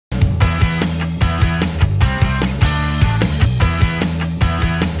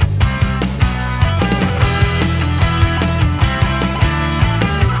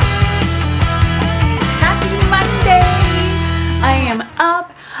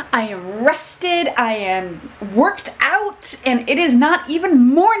I am rested, I am worked out, and it is not even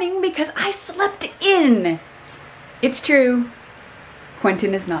morning because I slept in. It's true.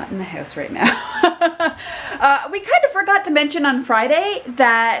 Quentin is not in the house right now. We kind of forgot to mention on Friday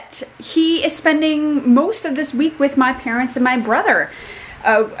that he is spending most of this week with my parents and my brother.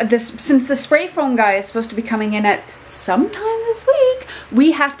 Since the spray foam guy is supposed to be coming in at sometime this week,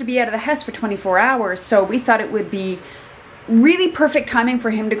 we have to be out of the house for 24 hours. So we thought it would be really perfect timing for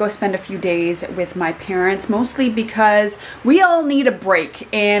him to go spend a few days with my parents, mostly because we all need a break,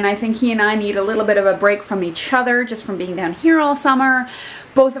 and I think he and I need a little bit of a break from each other, just from being down here all summer.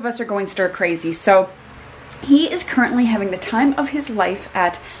 Both of us are going stir crazy, so he is currently having the time of his life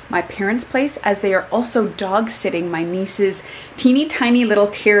at my parents' place, as they are also dog sitting my niece's teeny tiny little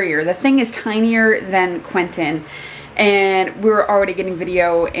terrier. The thing is tinier than Quentin, and we're already getting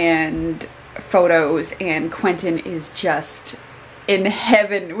video and photos, and Quentin is just in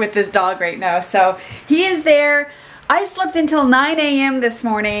heaven with this dog right now. So he is there. I slept until 9 a.m. this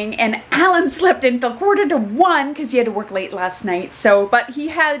morning, and Alan slept until 1:45 because he had to work late last night. So, but he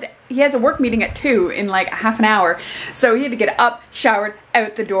has a work meeting at 2 in like half an hour. So he had to get up, showered,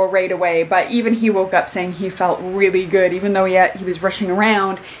 out the door right away. But even he woke up saying he felt really good. Even though he was rushing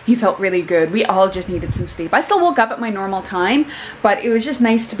around, he felt really good. We all just needed some sleep. I still woke up at my normal time, but it was just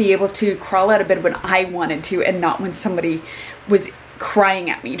nice to be able to crawl out of bed when I wanted to and not when somebody was crying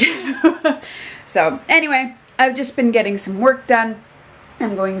at me to. So anyway, I've just been getting some work done.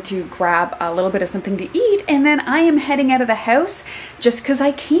 I'm going to grab a little bit of something to eat, and then I am heading out of the house just because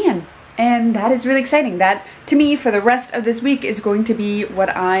I can. And that is really exciting. That, to me, for the rest of this week is going to be what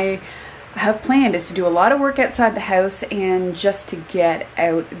I have planned, is to do a lot of work outside the house and just to get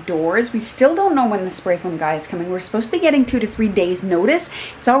outdoors. We still don't know when the spray foam guy is coming. We're supposed to be getting 2 to 3 days notice.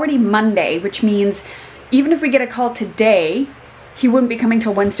 It's already Monday, which means even if we get a call today, he wouldn't be coming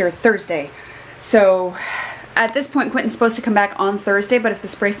till Wednesday or Thursday. So at this point, Quentin's supposed to come back on Thursday, but if the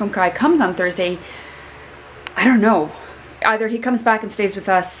spray foam guy comes on Thursday, I don't know. Either he comes back and stays with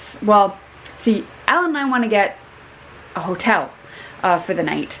us. Well, see, Alan and I want to get a hotel for the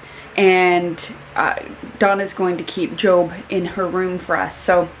night, and Donna's going to keep Job in her room for us.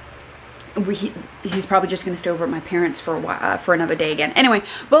 So he's probably just going to stay over at my parents for a while, for another day again. Anyway,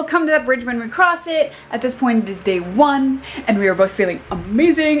 we'll come to that bridge when we cross it. At this point, it is day 1, and we are both feeling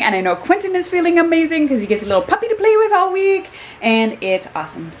amazing. And I know Quentin is feeling amazing because he gets a little puppy to play with all week, and it's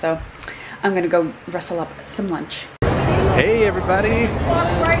awesome. So I'm going to go rustle up some lunch. Hey everybody,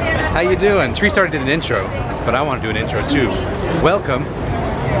 how you doing? Teresa already did an intro, but I want to do an intro too. Welcome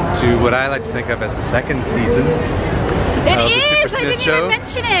to what I like to think of as the 2nd season. It is! I didn't even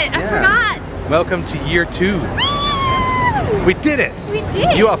mention it! I forgot! Welcome to year 2. We did it! We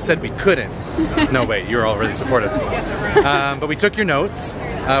did! You all said we couldn't. No, wait, you were all really supportive. But we took your notes.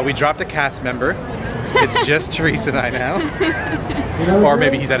 We dropped a cast member. It's just Teresa and I now. Or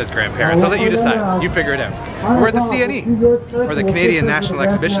maybe he's at his grandparents. I'll let you decide. You figure it out. We're at the CNE, or the Canadian National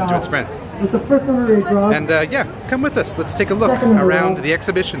Exhibition to its friends. And yeah, come with us. Let's take a look around the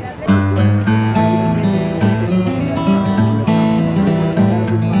exhibition.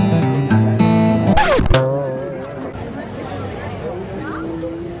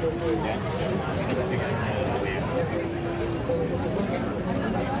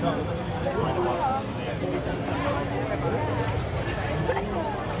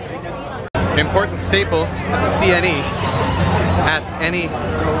 Important staple at the CNE. Ask any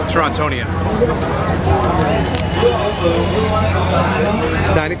Torontonian.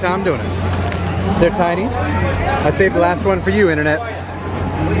 Tiny Tom Donuts. They're tiny. I saved the last one for you, Internet.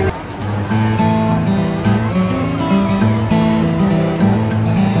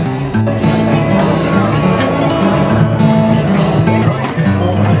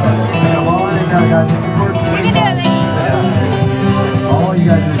 All you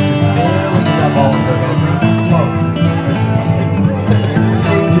guys do is just barely pick up all of those. Nice and slow.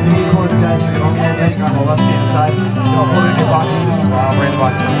 Change if you need chords, guys. You're going to make on the left hand side. Don't hold it in your pocket. Just bring the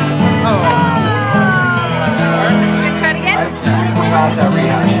box down. Oh. You gonna try it again? I'm super fast at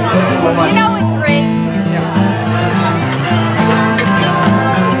rehash. So much. You know it's rigged. Yeah.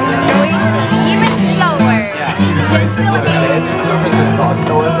 Going even slower. Yeah, even basically the head. There's a stock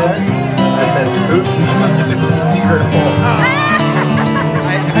note in there. That says, oops, this is the secret of all.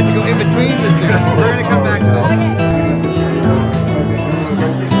 I had to go in between the two. We're going to come back to this.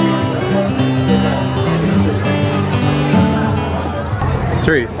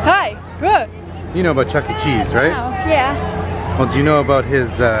 Therese. Hi. Good. You know about Chuck E. Cheese, right? Oh, yeah. Well, do you know about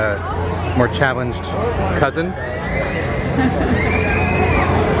his more challenged cousin?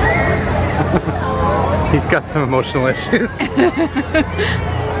 He's got some emotional issues.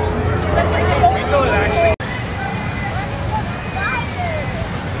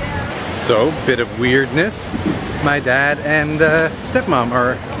 So, bit of weirdness. My dad and stepmom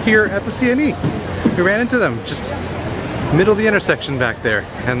are here at the CNE. We ran into them just middle of the intersection back there,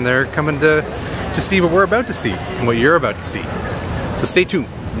 and they're coming to see what we're about to see and what you're about to see. So stay tuned.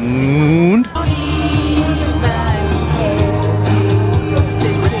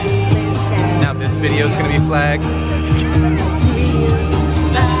 Now this video is going to be flagged.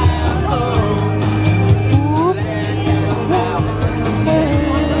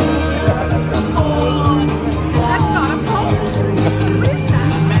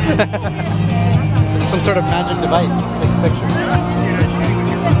 Some sort of magic device. Take a picture.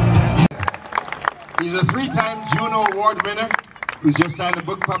 He's a 3-time Juno Award winner who's just signed a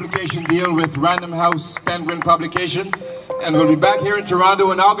book publication deal with Random House Penguin Publication, and will be back here in Toronto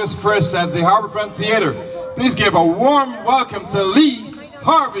on August 1st at the Harbourfront Theatre. Please give a warm welcome to Lee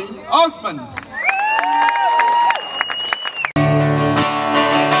Harvey Osmond.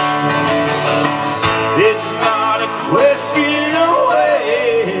 It's not a question of when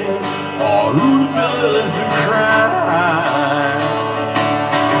or who does the crime.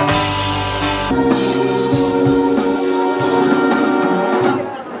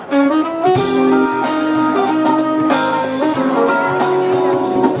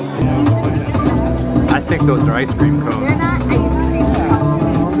 I think those are ice cream cones. They're not ice cream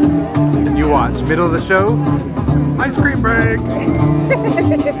cones. You watch, middle of the show, ice cream break.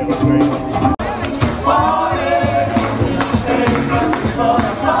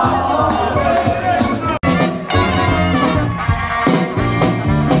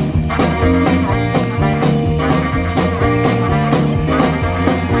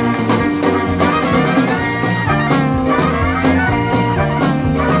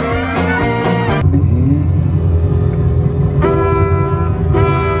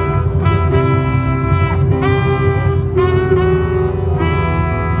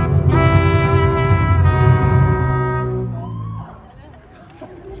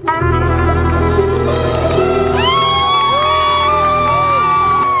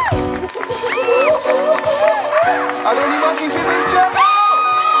 Are there any monkeys in this job? I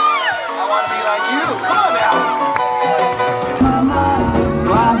want to be like you. Come on now.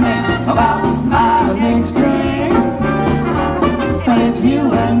 About my next drink, and it's you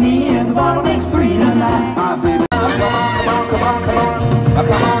and me and the bottle makes 3 tonight. My baby, come on, come on, come on, come on,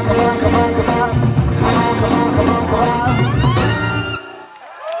 come on, come on, come on, come on, come on, come on, come on, come on.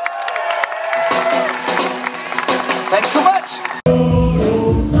 Thanks so much.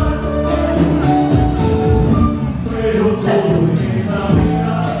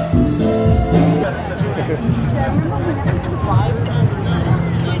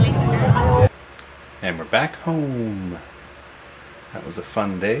 And we're back home. That was a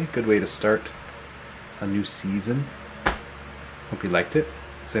fun day. Good way to start a new season. Hope you liked it.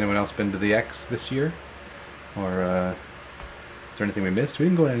 Has anyone else been to the X this year? Or is there anything we missed? We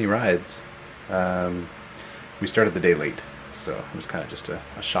didn't go on any rides. We started the day late, so it was kind of just a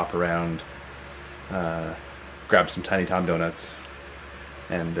shop around, grab some Tiny Tom donuts,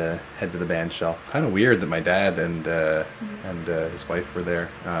 and head to the band shell. Kind of weird that my dad and his wife were there.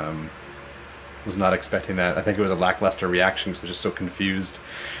 Was not expecting that. I think it was a lackluster reaction because I was just so confused.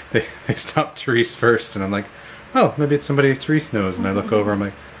 They stopped Therese first, and I'm like, oh, maybe it's somebody Therese knows. And I look over, I'm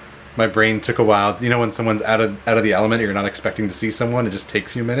like, my brain took a while. You know when someone's out of the element, you're not expecting to see someone, it just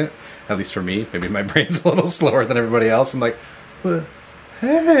takes you a minute. At least for me. Maybe my brain's a little slower than everybody else. I'm like, well,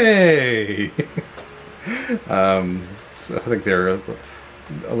 hey! So I think they're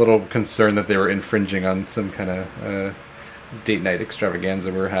a little concerned that they were infringing on some kind of date night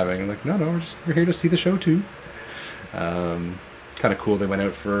extravaganza we're having. I'm like, no, we're here to see the show too. Kind of cool. They went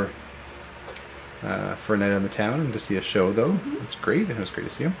out for a night on the town and to see a show though. It's great. It was great to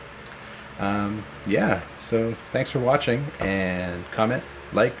see them. Yeah. So thanks for watching, and comment,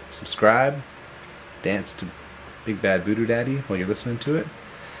 like, subscribe, dance to Big Bad Voodoo Daddy while you're listening to it,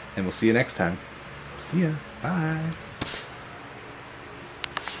 and we'll see you next time. See ya. Bye.